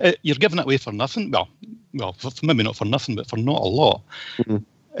that? I mean, you're giving it away for nothing. Well, maybe not for nothing, but for not a lot. Mm-hmm.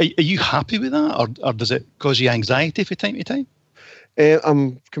 Are you happy with that, or does it cause you anxiety from time to time?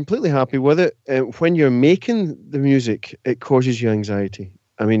 I'm completely happy with it. When you're making the music, it causes you anxiety.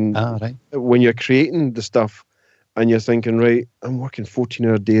 I mean, right. When you're creating the stuff and you're thinking, right, I'm working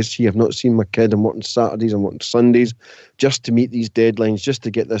 14-hour days here, I've not seen my kid, I'm working Saturdays, I'm working Sundays, just to meet these deadlines, just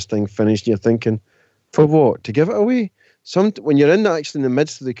to get this thing finished. And you're thinking, for what? To give it away? When you're actually in the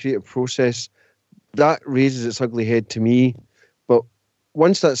midst of the creative process, that raises its ugly head to me. But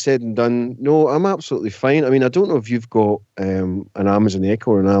once that's said and done, no, I'm absolutely fine. I mean, I don't know if you've got an Amazon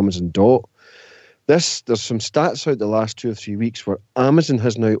Echo or an Amazon Dot. There's some stats out the last 2 or 3 weeks where Amazon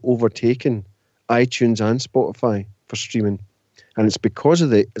has now overtaken iTunes and Spotify for streaming, and it's because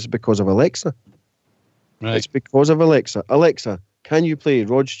of Alexa. Right. It's because of Alexa. Alexa, can you play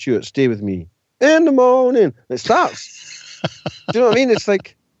Rod Stewart, Stay With Me in the morning? It starts. Do you know what I mean? It's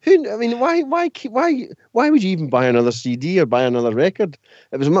like, why would you even buy another CD or buy another record?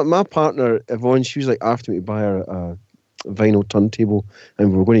 It was my partner Yvonne. She was like after me to buy her a vinyl turntable,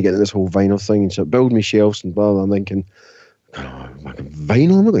 and we were going to get this whole vinyl thing, and so build me shelves and blah blah. I'm thinking,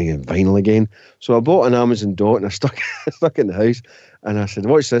 vinyl? I'm not going to get vinyl again. So I bought an Amazon Dot and I stuck it in the house, and I said,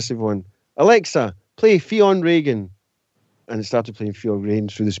 watch this, Yvonne. Alexa, play Fionn Reagan. And it started playing Fionn Reagan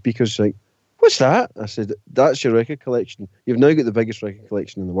through the speakers. She's like, what's that? I said, that's your record collection. You've now got the biggest record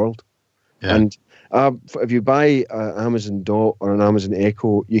collection in the world. Yeah. And if you buy an Amazon Dot or an Amazon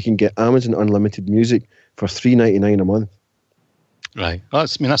Echo, you can get Amazon Unlimited Music for $3.99 a month. Right.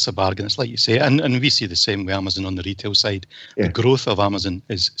 That's a bargain. It's like you say, and we see the same with Amazon on the retail side. Yeah. The growth of Amazon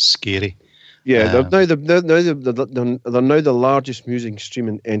is scary. Yeah, they're now the largest music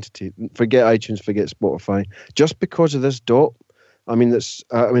streaming entity. Forget iTunes, forget Spotify, just because of this Dot. I mean,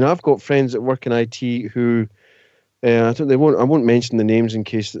 I've got friends that work in IT who, I won't mention the names in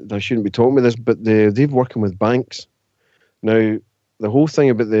case I shouldn't be talking about this, but they're working with banks. Now, the whole thing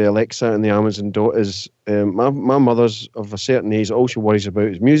about the Alexa and the Amazon Dot is my mother's of a certain age. All she worries about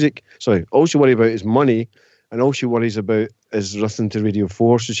is music. Sorry, all she worries about is money, and all she worries about is listening to Radio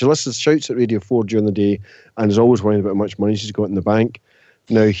 4. So she shouts at Radio 4 during the day, and is always worrying about how much money she's got in the bank.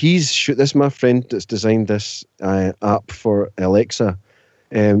 Now, this is my friend that's designed this app for Alexa.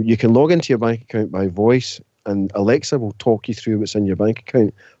 You can log into your bank account by voice, and Alexa will talk you through what's in your bank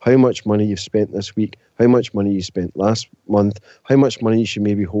account, how much money you've spent this week, how much money you spent last month, how much money you should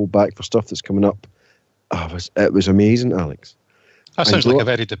maybe hold back for stuff that's coming up. It was amazing, Alex. That sounds like a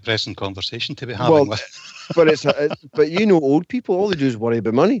very depressing conversation to be having. Well, but old people, all they do is worry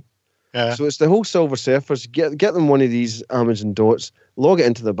about money. Yeah. So it's the whole Silver Surfers. Get them one of these Amazon Dots, log it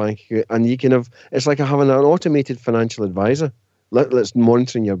into the bank account, and you can it's like having an automated financial advisor that's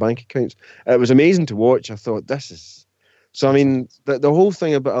monitoring your bank accounts. It was amazing to watch. I thought, this is... So, I mean, the whole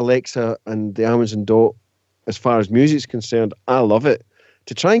thing about Alexa and the Amazon Dot, as far as music's concerned, I love it.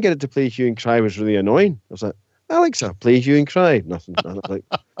 To try and get it to play Hue and Cry was really annoying. I was like, Alexa, play Hue and Cry. Nothing. I was like,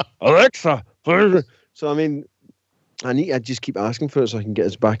 Alexa, play. So, I mean, I just keep asking for it so I can get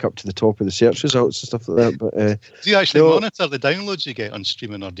us back up to the top of the search results and stuff like that. But do you actually monitor the downloads you get on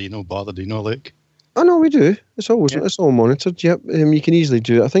streaming, or do you not bother? Do you not look? Oh no, we do. It's all monitored. Yep, you can easily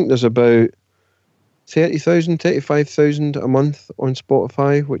do it. I think there's about 35,000 a month on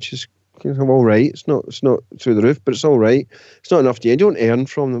Spotify, which is all right. It's not through the roof, but it's all right. It's not enough. You don't earn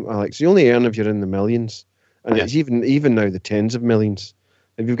from them, Alex. You only earn if you're in the millions, and it's even now the tens of millions.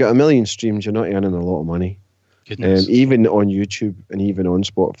 If you've got 1 million streams, you're not earning a lot of money. Even on YouTube and even on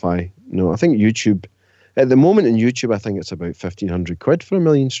Spotify. No, I think YouTube, at the moment in YouTube, I think it's about 1,500 quid for 1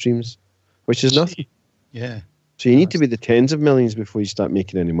 million streams, which is nothing. Yeah. So you need to be the tens of millions before you start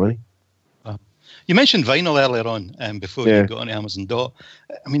making any money. You mentioned vinyl earlier on, before you got on Amazon Dot.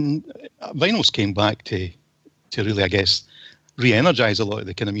 I mean, vinyls came back to really, I guess, re-energise a lot of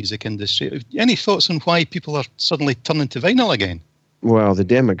the kind of music industry. Any thoughts on why people are suddenly turning to vinyl again? Well, the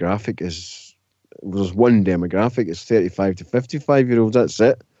demographic there's one demographic. It's 35 to 55-year-olds. That's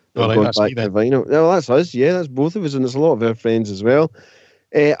it. Going back to vinyl. Well, that's us. Yeah, that's both of us, and it's a lot of our friends as well.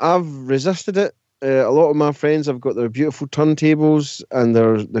 I've resisted it. A lot of my friends have got their beautiful turntables, and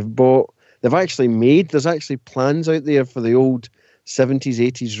they've actually made. There's actually plans out there for the old 70s,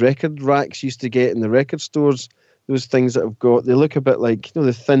 80s record racks you used to get in the record stores. Those things that have got, they look a bit like,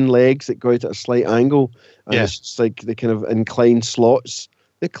 the thin legs that go out at a slight angle, and it's just like the kind of inclined slots.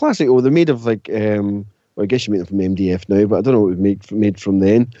 The classic, they're made of like, well, I guess you make them from MDF now, but I don't know what it was made from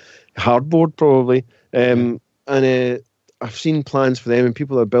then. Hardboard, probably. And and I've seen plans for them, and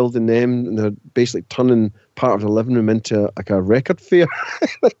people are building them, and they're basically turning part of the living room into like a record fair.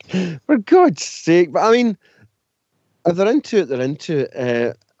 Like, for God's sake! But I mean, if they're into it, they're into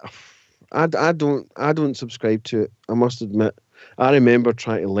it. I don't subscribe to it. I must admit. I remember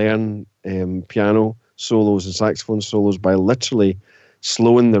trying to learn piano solos and saxophone solos by literally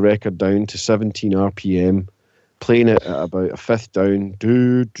slowing the record down to 17 RPM, playing it at about a fifth down,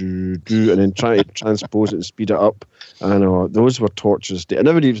 do, and then trying to transpose it and speed it up. I know, those were torturous days. And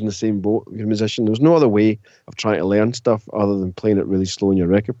everybody was in the same boat, you're a musician. There was no other way of trying to learn stuff other than playing it really slow in your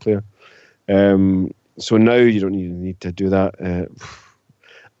record player. So now you don't even need to do that.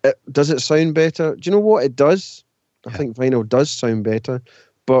 Does it sound better? Do you know what it does? I think vinyl does sound better,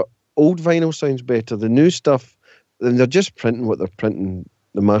 but old vinyl sounds better. The new stuff, then they're just printing what they're printing,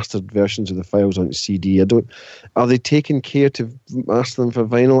 the mastered versions of the files onto CD. Are they taking care to master them for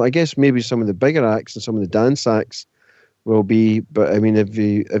vinyl? I guess maybe some of the bigger acts and some of the dance acts will be, but I mean, if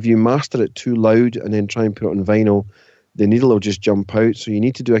you master it too loud and then try and put it on vinyl, the needle will just jump out. So you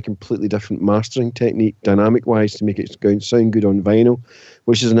need to do a completely different mastering technique, dynamic-wise, to make it sound good on vinyl,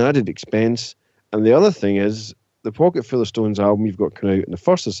 which is an added expense. And the other thing is, the Pocket Full of Stones album you've got coming out on the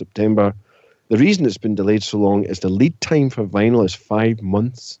 1st of September, the reason it's been delayed so long is the lead time for vinyl is 5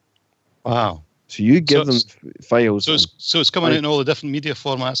 months. Wow. So you give them files. So it's coming out in all the different media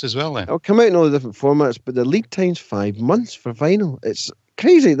formats as well then? It'll come out in all the different formats, but the lead time's 5 months for vinyl. It's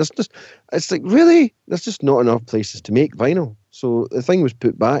crazy. It's like, really? There's just not enough places to make vinyl. So the thing was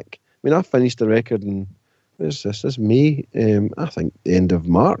put back. I mean, I finished the record in, this is May, I think the end of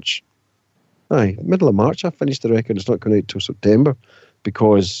March. Middle of March I finished the record. It's not coming out till September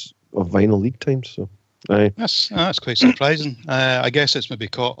because of vinyl lead times. So, that's quite surprising. I guess it's maybe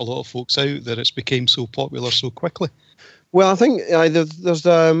caught a lot of folks out that it's became so popular so quickly. Well, I think there's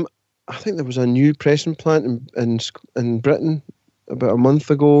I think there was a new pressing plant in Britain about a month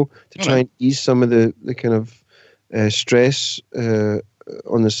ago to try and ease some of the kind of stress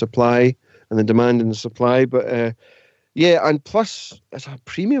on the supply and the demand in the supply, but. Yeah, and plus it's a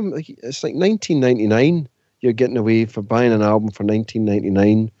premium. It's like $19.99. You're getting away for buying an album for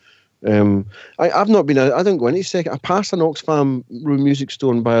 $19.99. I've not been. I don't go any second. I pass an Oxfam music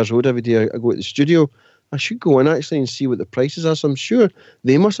store in Byers Road every day. I go to the studio. I should go in actually and see what the prices are. So I'm sure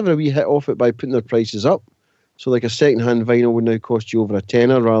they must have a wee hit off it by putting their prices up. So like a second-hand vinyl would now cost you over a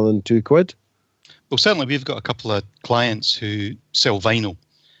tenner rather than £2. Well, certainly we've got a couple of clients who sell vinyl.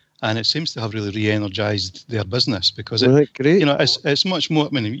 And it seems to have really re-energised their business because it's much more. I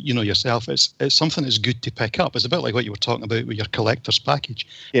mean, you know yourself. It's something that's good to pick up. It's a bit like what you were talking about with your collector's package.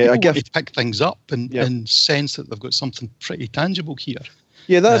 Yeah, people want to pick things up and sense that they've got something pretty tangible here.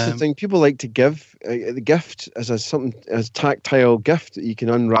 Yeah, that's the thing. People like to give the gift as as tactile gift that you can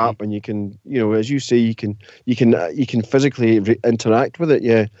unwrap and you can, as you say, you can physically interact with it.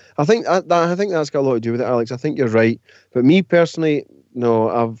 Yeah, I think that's got a lot to do with it, Alex. I think you're right. But me personally. No,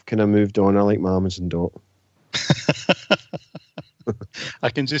 I've kind of moved on. I like my Amazon Dot. I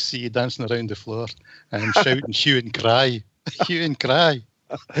can just see you dancing around the floor and shouting, hue and cry, hue and cry.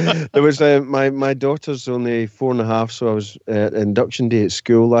 There was my daughter's only 4.5, so I was induction day at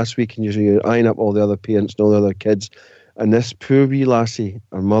school last week, and you're eyeing up all the other parents and all the other kids. And this poor wee lassie,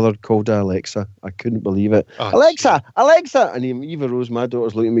 her mother called her Alexa. I couldn't believe it. Oh, Alexa, geez. Alexa! And Eva Rose, my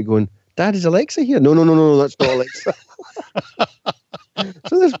daughter's looking at me going, Dad, is Alexa here? No, that's not Alexa.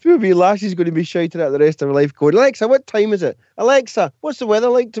 So this poor wee lassie's going to be shouting out the rest of her life going, Alexa, what time is it? Alexa, what's the weather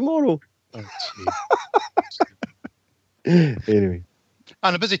like tomorrow? Oh, anyway.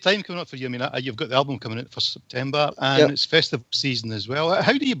 And a busy time coming up for you. I memean, you've got the album coming out for September and it's festival season as well.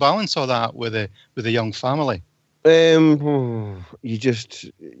 How do you balance all that with a young family? You just,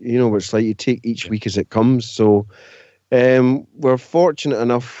 what it's like. You take each week as it comes. So we're fortunate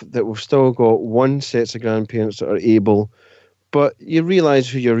enough that we've still got one set of grandparents that are able. But you realise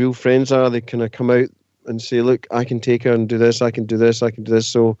who your real friends are. They kind of come out and say, look, I can take her and do this, I can do this, I can do this.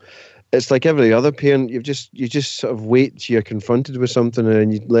 So it's like every other parent. You just sort of wait till you're confronted with something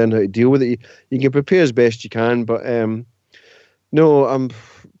and you learn how to deal with it. You can prepare as best you can. But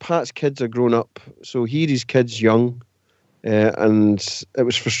Pat's kids are grown up. So he had his kids young. And it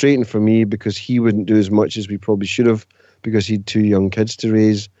was frustrating for me because he wouldn't do as much as we probably should have because he had 2 young kids to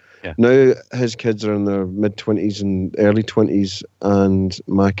raise. Yeah. Now his kids are in their mid-20s and early 20s, and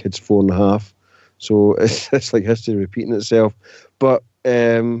my kid's 4.5. So it's like history repeating itself. But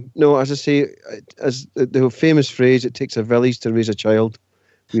no, as I say, as the famous phrase, it takes a village to raise a child.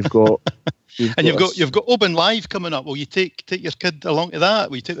 You've got Open Live coming up. Will you take your kid along to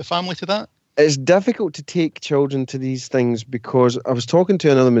that? Will you take the family to that? It's difficult to take children to these things because I was talking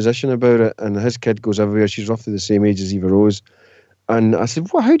to another musician about it, and his kid goes everywhere. She's roughly the same age as Eva Rose. And I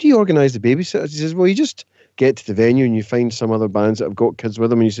said, well, how do you organise the babysitters? He says, well, you just get to the venue and you find some other bands that have got kids with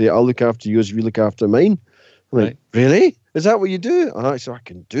them and you say, I'll look after yours, you look after mine. I'm like, really? Is that what you do? And I said, I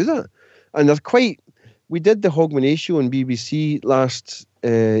can do that. And they're quite... We did the Hogmanay show on BBC last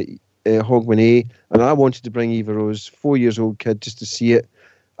Hogmanay, and I wanted to bring Eva Rose, 4-year-old kid, just to see it.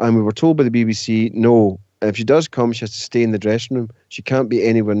 And we were told by the BBC, no, if she does come, she has to stay in the dressing room. She can't be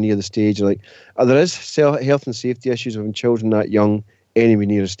anywhere near the stage. Like, there is health and safety issues of having children that young anywhere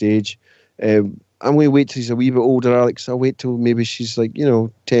near a stage. I'm going to wait till she's a wee bit older, Alex. I'll wait till maybe she's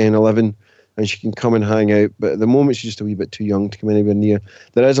 10, 11, and she can come and hang out. But at the moment, she's just a wee bit too young to come anywhere near.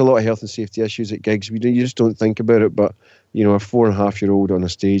 There is a lot of health and safety issues at gigs. You just don't think about it. But, a 4.5-year-old on a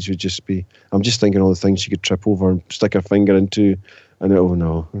stage would just be... I'm just thinking all the things she could trip over and stick her finger into. And oh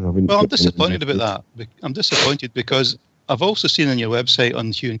no, I wouldn't. Well, I'm disappointed about that. I'm disappointed because I've also seen on your website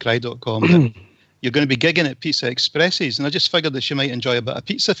on hughandcry.com that you're going to be gigging at Pizza Expresses, and I just figured that she might enjoy a bit of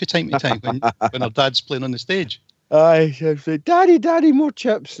pizza from time to time when her dad's playing on the stage. I said, Daddy, more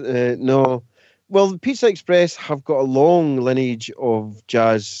chips. No. Well, the Pizza Express have got a long lineage of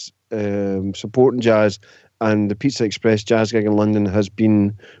jazz, supporting jazz, and the Pizza Express jazz gig in London has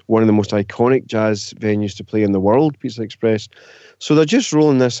been one of the most iconic jazz venues to play in the world, Pizza Express. So they're just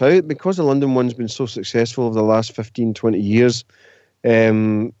rolling this out because the London one's been so successful over the last 15, 20 years.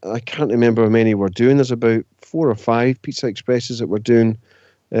 I can't remember how many we're doing. There's about 4 or 5 Pizza Expresses that we're doing.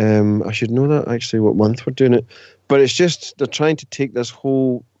 I should know that actually what month we're doing it. But it's just they're trying to take this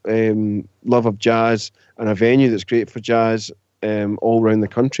whole love of jazz and a venue that's great for jazz all around the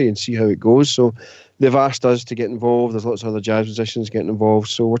country and see how it goes. So they've asked us to get involved. There's lots of other jazz musicians getting involved.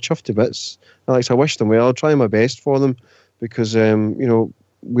 So we're chuffed to bits. Alex, I wish them well. I'll try my best for them because,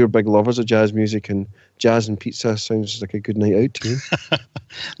 we're big lovers of jazz music, and jazz and pizza sounds like a good night out to me.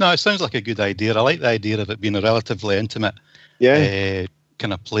 No, it sounds like a good idea. I like the idea of it being a relatively intimate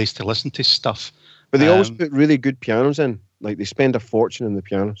kind of place to listen to stuff. But they always put really good pianos in. Like, they spend a fortune in the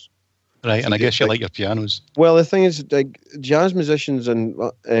pianos. Right, and I guess you like your pianos. Well, the thing is, like, jazz musicians and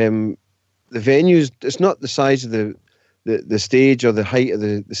the venues, it's not the size of the stage or the height of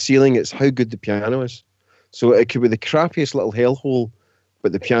the ceiling, it's how good the piano is. So it could be the crappiest little hellhole,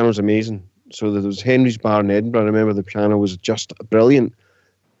 but the piano's amazing. So there was Henry's Bar in Edinburgh. I remember the piano was just brilliant,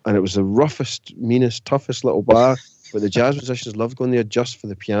 and it was the roughest, meanest, toughest little bar, but the jazz musicians loved going there just for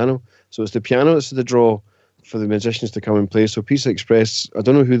the piano. So it's the piano that's the draw for the musicians to come and play. So Pizza Express, I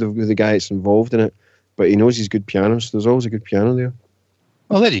don't know who the guy that's involved in it, but he knows he's good piano, so there's always a good piano there.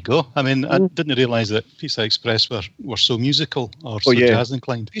 Well, there you go. I mean, I didn't realise that Pizza Express were so musical or so jazz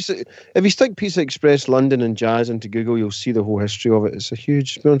inclined. If you stick Pizza Express London and jazz into Google, you'll see the whole history of it. It's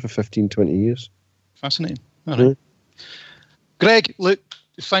it's been on for 15, 20 years. Fascinating. All right. Greg, look,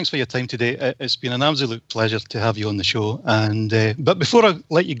 thanks for your time today. It's been an absolute pleasure to have you on the show. And but before I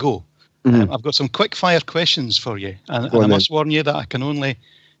let you go, I've got some quick fire questions for you. And I must warn you that I can only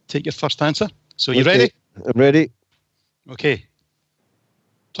take your first answer. So you ready? I'm ready. Okay.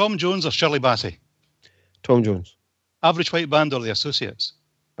 Tom Jones or Shirley Bassey? Tom Jones. Average White Band or The Associates?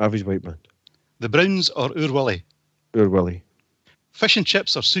 Average White Band. The Browns or Oor Willie? Oor Willie. Fish and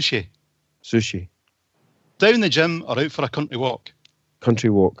chips or sushi? Sushi. Down the gym or out for a country walk? Country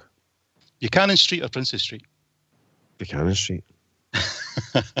walk. Buchanan Street or Princess Street? Buchanan Street.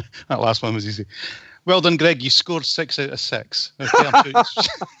 That last one was easy. Well done, Greg. You scored 6 out of 6. Okay,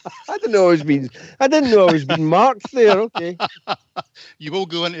 I didn't know I was being marked there. Okay. You will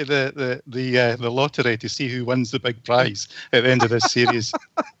go into the lottery to see who wins the big prize at the end of this series.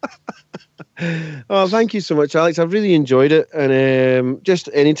 Oh, thank you so much, Alex. I've really enjoyed it, and just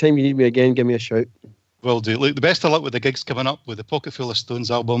anytime you need me again, give me a shout. Will do. Look, the best of luck with the gigs coming up with the Pocket Full of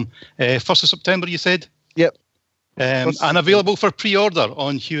Stones album. 1st of September, you said? Yep. And available for pre-order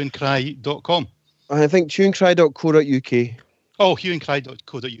on hughandcry.com. I think hughandcry.co.uk. Oh,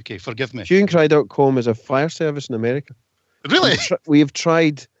 hughandcry.co.uk. Forgive me. Hughandcry.com is a fire service in America. Really? We have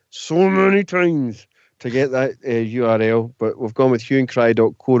tried so many times to get that URL, but we've gone with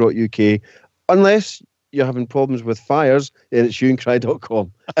hughandcry.co.uk. Unless you're having problems with fires, then it's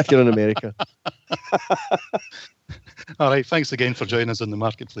hughandcry.com if you're in America. All right. Thanks again for joining us on the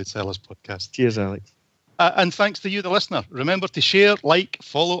Marketplace Sellers podcast. Cheers, Alex. And thanks to you, the listener. Remember to share, like,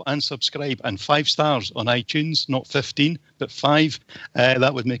 follow, and subscribe. And 5 stars on iTunes, not 15, but 5.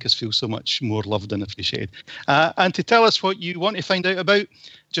 That would make us feel so much more loved and appreciated. And to tell us what you want to find out about,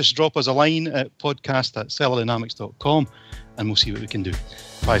 just drop us a line at podcast@sellerdynamics.com, and we'll see what we can do.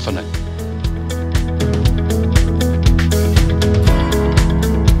 Bye for now.